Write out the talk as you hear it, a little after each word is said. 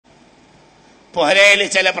പുരയിൽ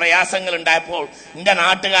ചില പ്രയാസങ്ങൾ ഉണ്ടായപ്പോൾ എന്റെ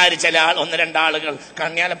നാട്ടുകാർ ചില ഒന്ന് രണ്ടാളുകൾ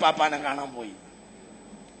കണ്യാലപ്പാപ്പാനെ കാണാൻ പോയി.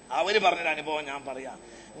 അവര് പറഞ്ഞൊരു അനുഭവം ഞാൻ പറയാം.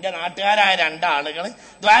 എന്റെ നാട്ടുകാരായ രണ്ടാളുകൾ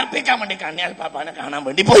ദ്വാർപ്പിക്കാൻ വേണ്ടി കണ്യാൽപ്പാപ്പാനെ കാണാൻ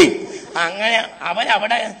വേണ്ടി പോയി. അങ്ങനെ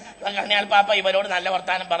അവരവിടെ കണ്യാൽപ്പാപ്പ ഇവരോട് നല്ല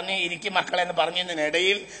വർത്താനം പറഞ്ഞ് ഇരിക്കും മക്കളെ എന്ന്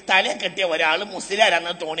പറഞ്ഞതിനിടയിൽ തലയെ കെട്ടിയ ഒരാൾ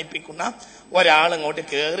മുസ്ലിയാരെന്ന് തോന്നിപ്പിക്കുന്ന ഒരാൾ ഇങ്ങോട്ട്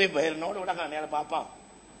കേറി വരുന്നോട് ഇവിടെ കണ്യാൽപ്പാപ്പ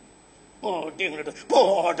ഓട്ടി ഇങ്ങോട്ട്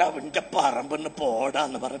പോടാ എന്റെ പറമ്പെന്ന്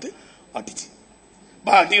പോടാന്ന് പറഞ്ഞിട്ട് അടിച്ച്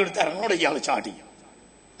ബാടി എടുത്ത് ഇറങ്ങോട് ഇയാൾ ചാടി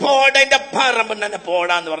പോടന്റെ പറമ്പെന്ന് തന്നെ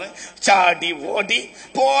പോടാന്ന് പറഞ്ഞ് ചാടി ഓടി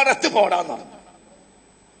പോടത്ത് പോടാന്ന് പറഞ്ഞു.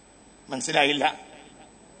 മനസ്സിലായില്ല.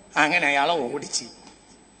 അങ്ങനെ അയാളെ ഓടിച്ച്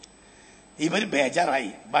ഇവര് ബേജാറായി.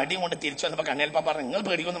 ബടി കൊണ്ട് തിരിച്ചു വന്നപ്പോ കണ്യാൽപ്പാപ്പ പറഞ്ഞു നിങ്ങൾ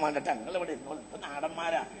പേടിക്കൊന്നും വേണ്ടട്ടെ, നിങ്ങൾ ഇവിടെ ഇരുന്നോളൂ,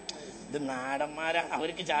 ഇത് നാടന്മാരാ.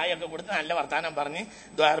 അവർക്ക് ചായ ഒക്കെ കൊടുത്ത് നല്ല വർത്താനം പറഞ്ഞ്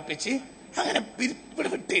ദ്വാർപ്പിച്ച് അങ്ങനെ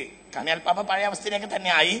വിട്ട് കണ്യാൽപ്പാപ്പ പഴയ അവസ്ഥയിലേക്ക്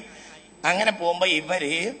തന്നെ ആയി. അങ്ങനെ പോകുമ്പോ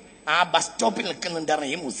ഇവര് ആ ബസ് സ്റ്റോപ്പിൽ നിൽക്കുന്നുണ്ടായിരുന്നു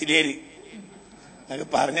ഈ മുസ്ലിയേര്. നിങ്ങൾക്ക്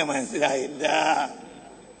പറഞ്ഞ മനസ്സിലായില്ല.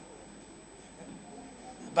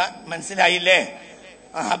 മനസ്സിലായില്ലേ?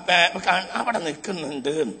 അവിടെ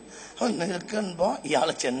നിൽക്കുന്നുണ്ട്. നിൽക്കുമ്പോ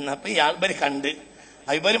ഇയാള് ചെന്നപ്പോ ഇവര് കണ്ട്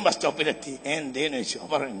ഇവരും ബസ് സ്റ്റോപ്പിലെത്തി. എന്തേന്ന് ചോദിച്ചു.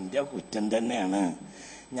 പറഞ്ഞു എന്റെ കുറ്റം തന്നെയാണ്,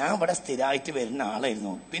 ഞാൻ ഇവിടെ സ്ഥിരമായിട്ട് വരുന്ന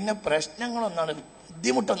ആളായിരുന്നു, പിന്നെ പ്രശ്നങ്ങളൊന്നാണ്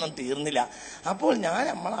ബുദ്ധിമുട്ടൊന്നും തീർന്നില്ല. അപ്പോൾ ഞാൻ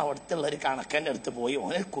അവിടുത്തെ ഉള്ള ഒരു കണക്കന്റെ അടുത്ത് പോയി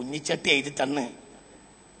ഓനൊരു കുഞ്ഞിച്ചട്ടി എഴുതി തന്ന്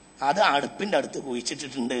അത് അടുപ്പിന്റെ അടുത്ത്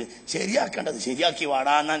കുഴിച്ചിട്ടിട്ടുണ്ട്, ശരിയാക്കേണ്ടത് ശരിയാക്കി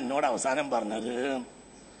വാടാന്നാ എന്നോട് അവസാനം പറഞ്ഞത്.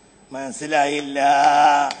 മനസ്സിലായില്ല?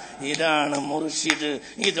 ഇതാണ് മുർഷിദ്,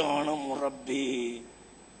 ഇതാണ് മുറബി.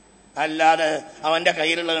 അല്ലാതെ അവന്റെ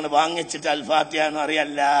കയ്യിലുള്ളത് വാങ്ങിച്ചിട്ട് അൽഫാത്തിഹ എന്ന്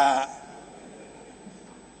അറിയല്ല.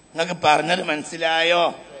 നിങ്ങൾക്ക് പറഞ്ഞത് മനസ്സിലായോ?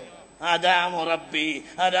 അതാ മുറബി,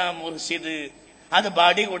 അതാ മുർഷിദ്. അത്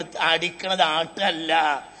വടി കൊടുത്ത് അടിക്കണത് ആട്ടല്ല.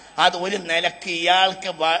 അത് ഒരു നിലക്ക് ഇയാൾക്ക്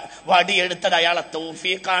വടിയെടുത്തത് അയാളെ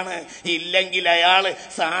തൗഫീഖാണ്. ഇല്ലെങ്കിൽ അയാള്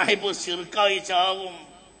സാഹിബ് ശിർക്കായി ചാവും.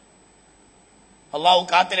 അള്ളാഹു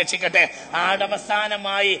കാത്ത് രക്ഷിക്കട്ടെ.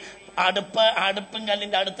 ആടവസാനമായി അടുപ്പും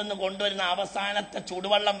കല്ലിന്റെ അടുത്തുനിന്ന് കൊണ്ടുവരുന്ന അവസാനത്തെ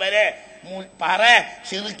ചുടുവെള്ളം വരെ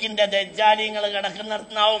ഷിർക്കിന്റെ ദജ്ജാലിങ്ങൾ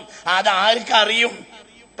കിടക്കുന്നിടത്തുന്നാവും. അത് ആർക്കറിയും?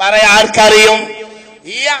 ആർക്കറിയും?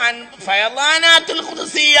 ഈ ഫയളാനാത്തുൽ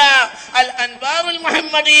ഖുദ്സിയ്യ അൽ അൻവാറുൽ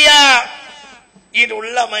മുഹമ്മദിയ്യ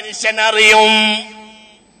ഇതുള്ള മനുഷ്യനറിയും.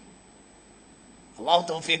 അള്ളാഹു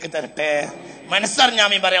തൗഫീഖ് തരട്ടെ.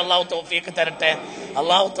 മനസ്സറിഞ്ഞാമി പറയാം. അള്ളാഹു തൗഫീഖ് തരട്ടെ.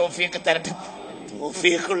 അള്ളാഹു തൗഫീഖ് തരട്ടെ.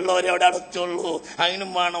 തൗഫീഖുള്ളവരെ അവിടെ അടുത്തുള്ളൂ. അതിനും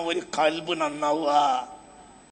വേണം ഒരു ഖൽബ് നന്നാവുക.